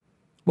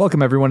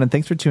Welcome, everyone, and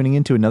thanks for tuning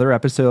in to another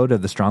episode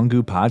of the Strong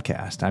Goo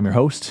Podcast. I'm your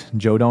host,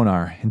 Joe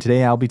Donar, and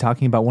today I'll be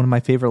talking about one of my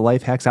favorite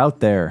life hacks out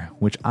there,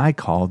 which I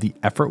call the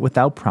effort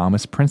without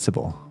promise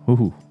principle.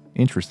 Ooh,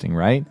 interesting,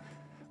 right?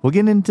 We'll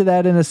get into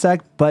that in a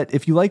sec, but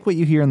if you like what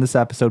you hear in this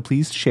episode,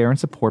 please share and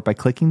support by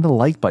clicking the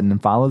like button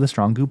and follow the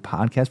Strong Goo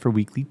Podcast for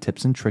weekly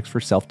tips and tricks for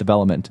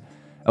self-development.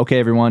 Okay,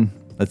 everyone,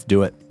 let's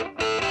do it.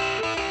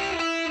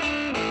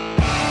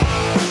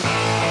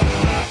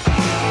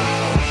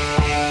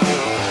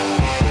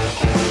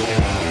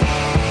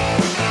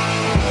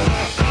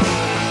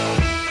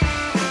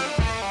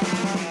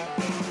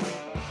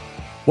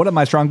 What up,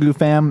 my Strong Goo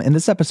fam? In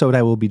this episode,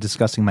 I will be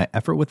discussing my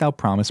effort without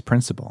promise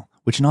principle,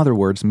 which in other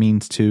words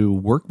means to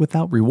work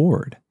without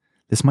reward.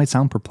 This might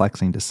sound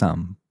perplexing to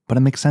some, but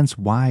it makes sense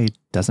why it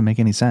doesn't make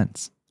any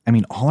sense. I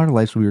mean, all our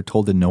lives we were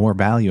told to know our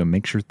value and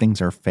make sure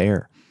things are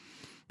fair.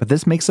 But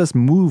this makes us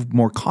move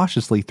more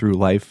cautiously through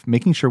life,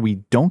 making sure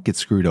we don't get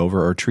screwed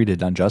over or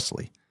treated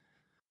unjustly.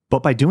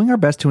 But by doing our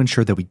best to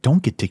ensure that we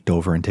don't get ticked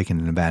over and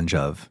taken advantage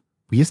of,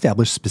 we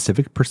establish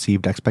specific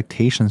perceived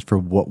expectations for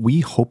what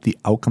we hope the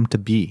outcome to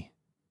be.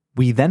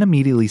 We then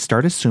immediately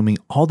start assuming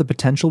all the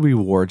potential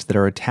rewards that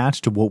are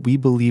attached to what we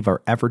believe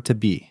our effort to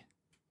be.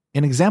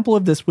 An example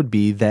of this would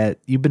be that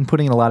you've been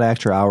putting a lot of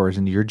extra hours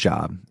into your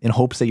job in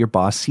hopes that your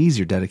boss sees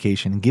your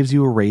dedication and gives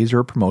you a raise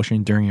or a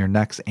promotion during your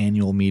next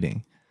annual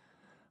meeting.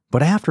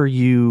 But after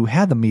you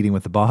had the meeting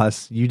with the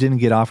boss, you didn't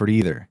get offered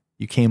either.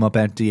 You came up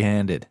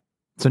empty-handed.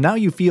 So now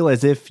you feel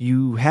as if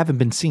you haven't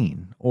been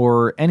seen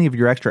or any of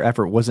your extra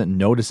effort wasn't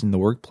noticed in the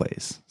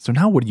workplace. So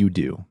now what do?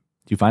 Do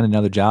you find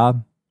another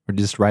job? Or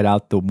just write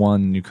out the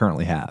one you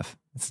currently have?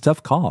 It's a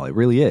tough call. It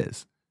really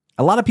is.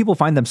 A lot of people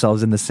find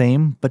themselves in the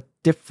same but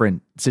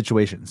different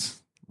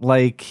situations.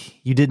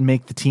 Like you didn't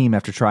make the team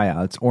after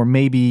tryouts, or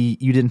maybe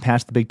you didn't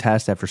pass the big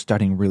test after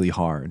studying really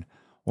hard.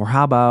 Or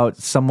how about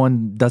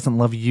someone doesn't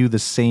love you the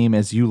same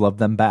as you love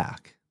them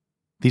back?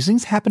 These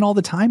things happen all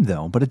the time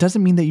though, but it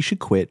doesn't mean that you should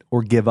quit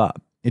or give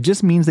up. It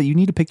just means that you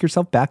need to pick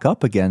yourself back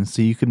up again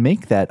so you can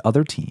make that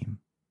other team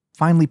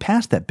finally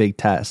pass that big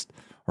test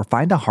or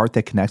find a heart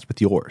that connects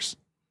with yours.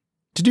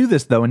 To do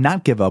this, though, and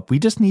not give up, we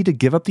just need to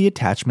give up the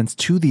attachments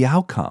to the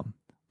outcome.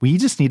 We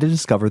just need to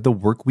discover the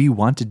work we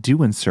want to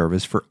do in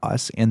service for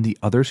us and the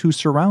others who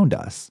surround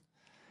us.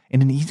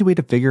 And an easy way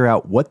to figure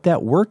out what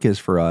that work is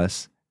for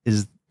us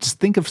is just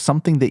think of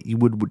something that you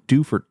would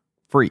do for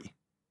free,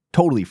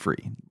 totally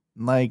free.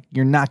 Like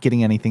you're not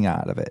getting anything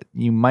out of it.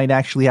 You might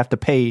actually have to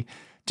pay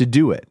to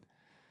do it.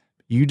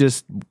 You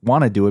just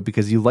want to do it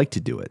because you like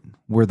to do it,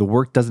 where the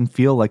work doesn't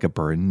feel like a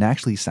burden and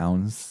actually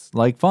sounds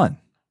like fun.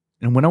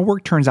 And when our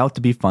work turns out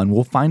to be fun,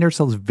 we'll find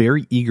ourselves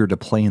very eager to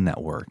play in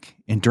that work.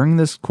 And during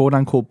this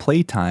quote-unquote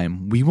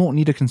playtime, we won't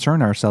need to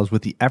concern ourselves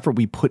with the effort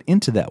we put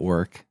into that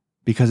work,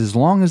 because as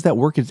long as that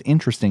work is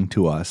interesting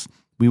to us,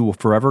 we will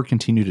forever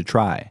continue to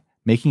try,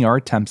 making our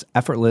attempts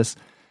effortless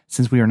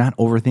since we are not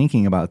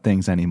overthinking about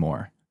things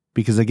anymore.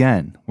 Because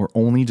again, we're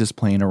only just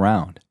playing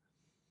around.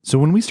 So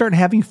when we start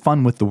having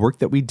fun with the work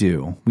that we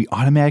do, we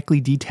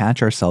automatically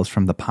detach ourselves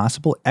from the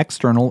possible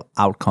external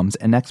outcomes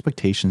and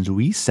expectations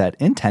we set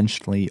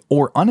intentionally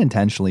or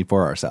unintentionally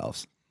for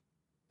ourselves.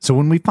 So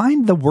when we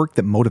find the work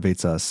that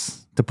motivates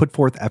us to put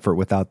forth effort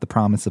without the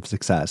promise of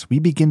success, we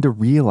begin to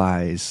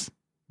realize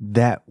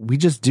that we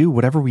just do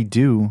whatever we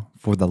do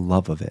for the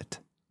love of it,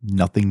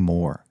 nothing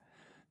more.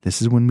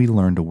 This is when we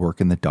learn to work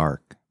in the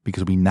dark,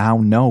 because we now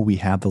know we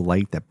have the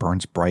light that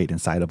burns bright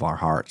inside of our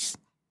hearts.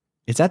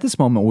 It's at this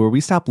moment where we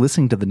stop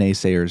listening to the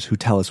naysayers who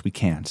tell us we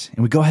can't,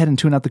 and we go ahead and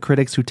tune out the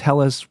critics who tell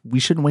us we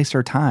shouldn't waste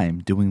our time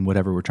doing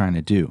whatever we're trying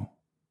to do.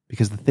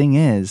 Because the thing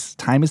is,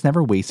 time is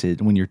never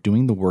wasted when you're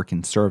doing the work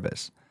in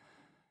service.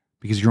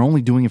 Because you're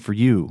only doing it for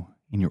you,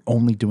 and you're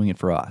only doing it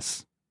for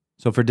us.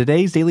 So for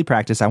today's daily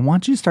practice, I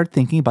want you to start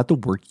thinking about the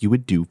work you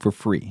would do for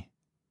free.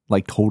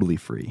 Like totally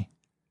free.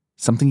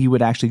 Something you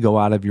would actually go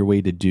out of your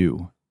way to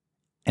do.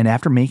 And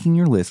after making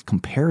your list,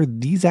 compare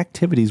these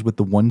activities with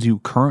the ones you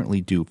currently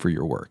do for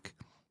your work.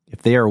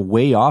 If they are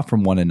way off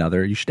from one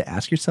another, you should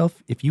ask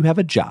yourself if you have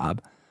a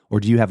job or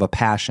do you have a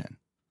passion?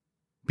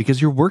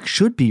 Because your work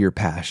should be your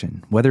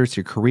passion, whether it's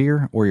your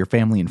career or your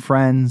family and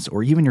friends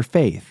or even your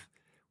faith.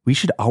 We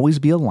should always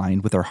be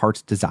aligned with our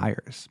heart's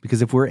desires,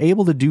 because if we're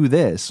able to do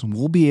this,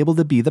 we'll be able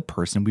to be the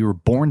person we were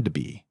born to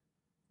be.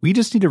 We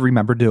just need to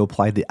remember to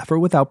apply the effort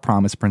without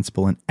promise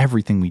principle in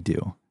everything we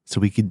do, so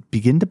we could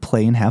begin to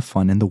play and have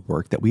fun in the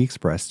work that we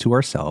express to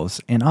ourselves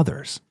and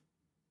others.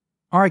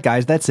 All right,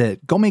 guys, that's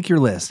it. Go make your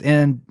list.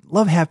 And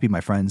love happy, my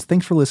friends.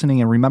 Thanks for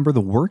listening. And remember,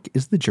 the work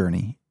is the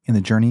journey, and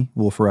the journey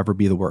will forever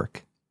be the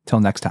work.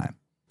 Till next time.